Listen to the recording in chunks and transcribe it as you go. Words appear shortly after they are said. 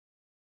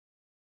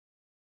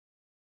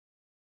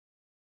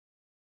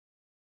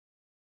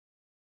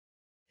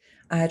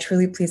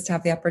Truly pleased to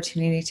have the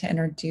opportunity to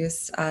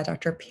introduce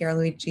Dr. Pier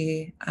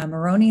Luigi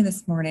Meroni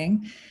this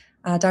morning.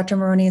 Dr.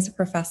 Meroni is a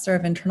professor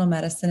of internal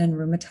medicine and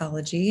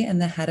rheumatology and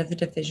the head of the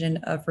Division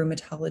of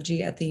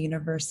Rheumatology at the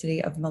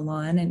University of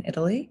Milan in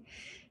Italy.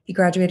 He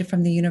graduated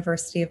from the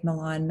University of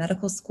Milan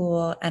Medical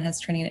School and has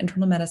training in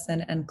internal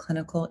medicine and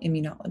clinical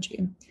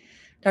immunology.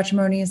 Dr.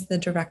 Meroni is the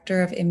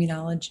Director of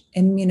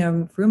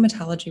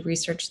Immunorheumatology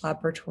Research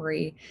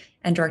Laboratory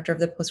and Director of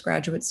the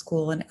Postgraduate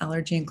School in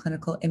Allergy and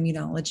Clinical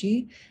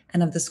Immunology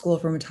and of the School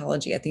of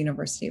Rheumatology at the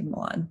University of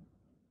Milan.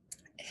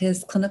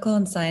 His clinical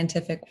and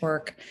scientific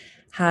work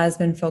has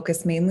been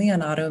focused mainly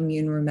on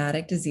autoimmune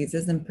rheumatic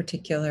diseases. In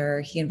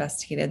particular, he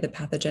investigated the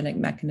pathogenic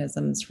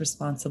mechanisms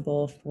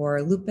responsible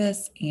for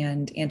lupus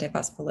and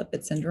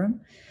antiphospholipid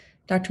syndrome.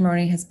 Dr.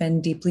 Meroni has been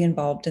deeply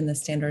involved in the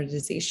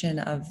standardization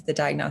of the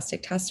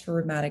diagnostic tests for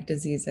rheumatic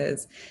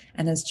diseases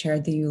and has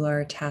chaired the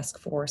EULAR task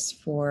force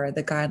for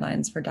the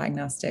guidelines for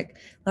diagnostic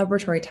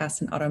laboratory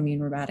tests in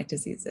autoimmune rheumatic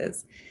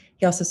diseases.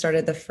 He also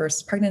started the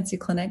first pregnancy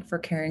clinic for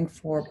caring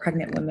for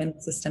pregnant women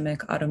with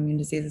systemic autoimmune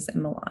diseases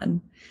in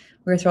Milan.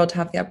 We're thrilled to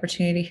have the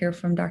opportunity to hear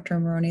from Dr.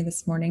 Meroni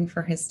this morning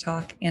for his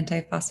talk,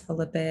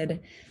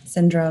 Antiphospholipid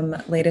Syndrome,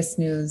 Latest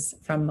News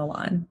from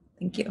Milan.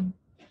 Thank you.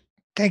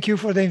 Thank you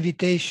for the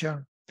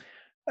invitation.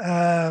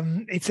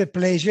 It's a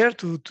pleasure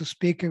to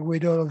speak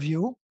with all of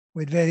you,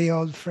 with very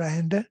old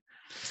friend.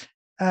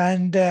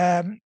 And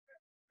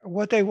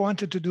what I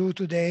wanted to do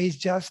today is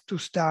just to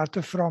start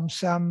from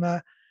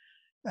some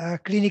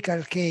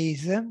clinical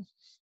case,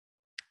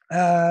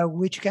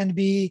 which can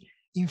be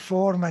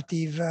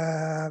informative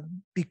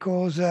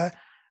because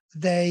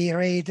they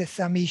raise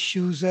some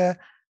issues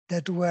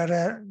that were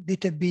a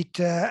little bit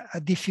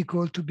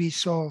difficult to be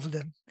solved.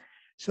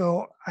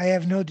 So I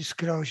have no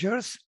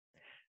disclosures.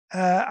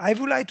 I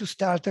would like to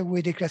start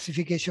with the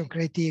classification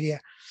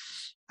criteria.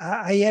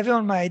 I have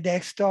on my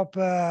desktop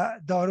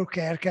Doru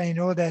Kerk. I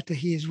know that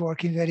he is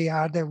working very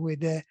hard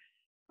with the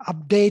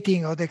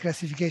updating of the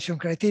classification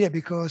criteria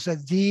because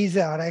these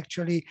are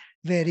actually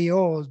very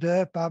old,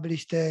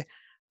 published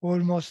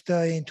almost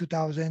in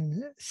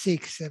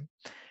 2006.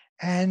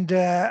 And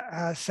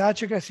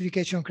such a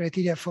classification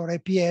criteria for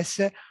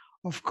APS,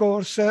 of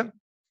course,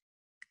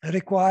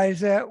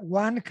 requires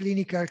one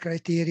clinical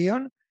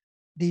criterion,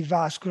 the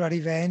vascular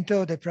event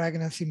or the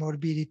pregnancy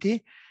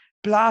morbidity,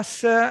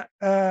 plus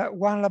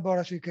one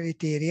laboratory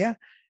criteria.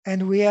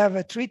 And we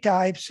have three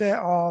types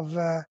of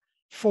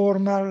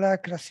formal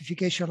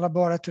classification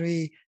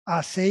laboratory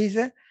assays,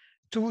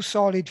 two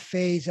solid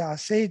phase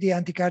assays, the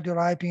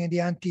anticardiolipin and the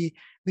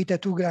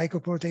anti-beta-2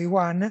 glycoprotein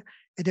 1, and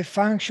the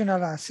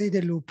functional assay,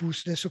 the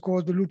lupus, the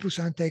so-called lupus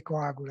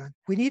anticoagulant.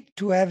 We need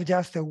to have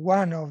just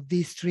one of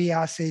these three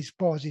assays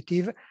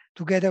positive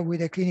together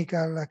with a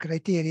clinical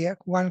criteria,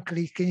 one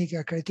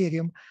clinical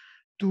criterion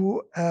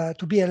to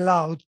be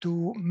allowed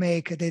to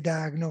make the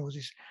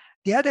diagnosis.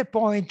 The other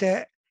point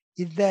is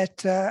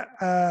that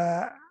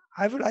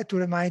I would like to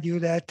remind you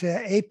that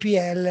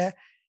APL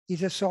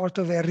is a sort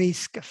of a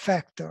risk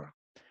factor,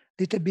 a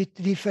little bit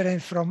different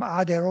from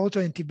other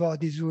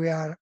autoantibodies we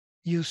are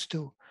used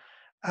to.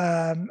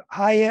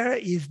 Higher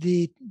is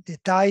the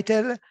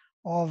title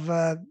of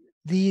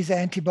these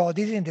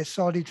antibodies in the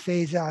solid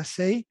phase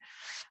assay.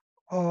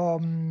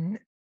 The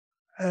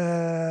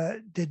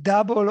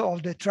double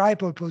of the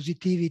triple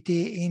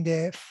positivity in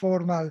the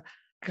formal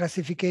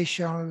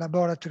classification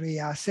laboratory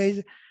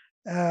assays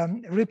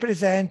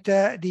represent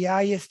the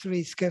highest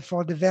risk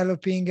for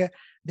developing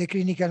the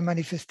clinical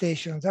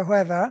manifestations.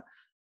 However,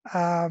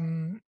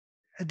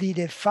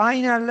 the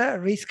final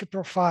risk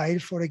profile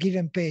for a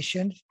given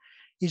patient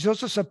is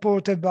also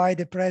supported by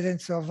the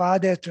presence of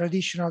other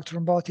traditional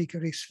thrombotic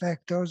risk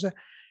factors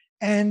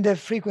and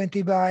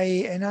frequently by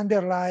an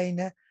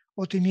underlying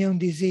autoimmune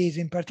disease,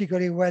 in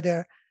particular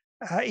whether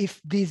if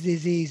this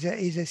disease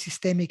is a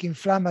systemic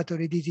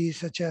inflammatory disease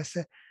such as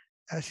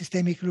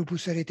systemic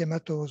lupus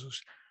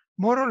erythematosus.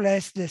 More or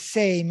less the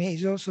same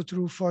is also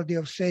true for the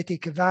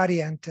obstetric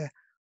variant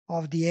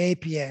of the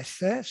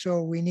APS.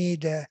 So we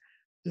need a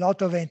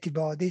lot of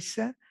antibodies.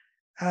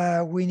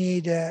 We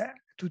need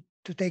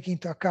to take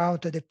into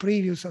account the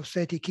previous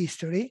obstetric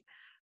history,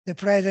 the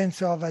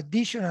presence of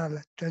additional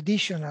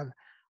traditional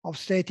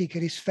obstetric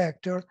risk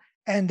factor,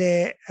 and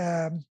the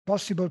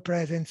possible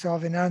presence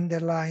of an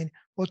underlying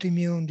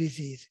autoimmune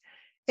disease.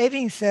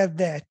 Having said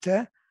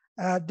that,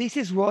 this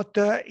is what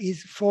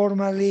is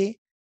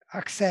formally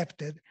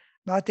accepted,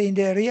 but in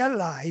the real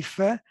life,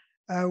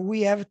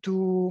 we have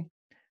to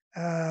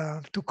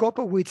cope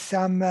with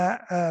some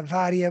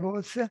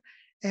variables,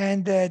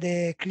 and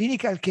the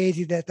clinical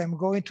cases that I'm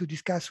going to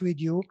discuss with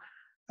you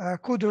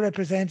could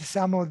represent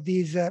some of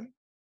these,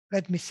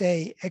 let me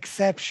say,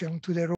 exceptions to the rule.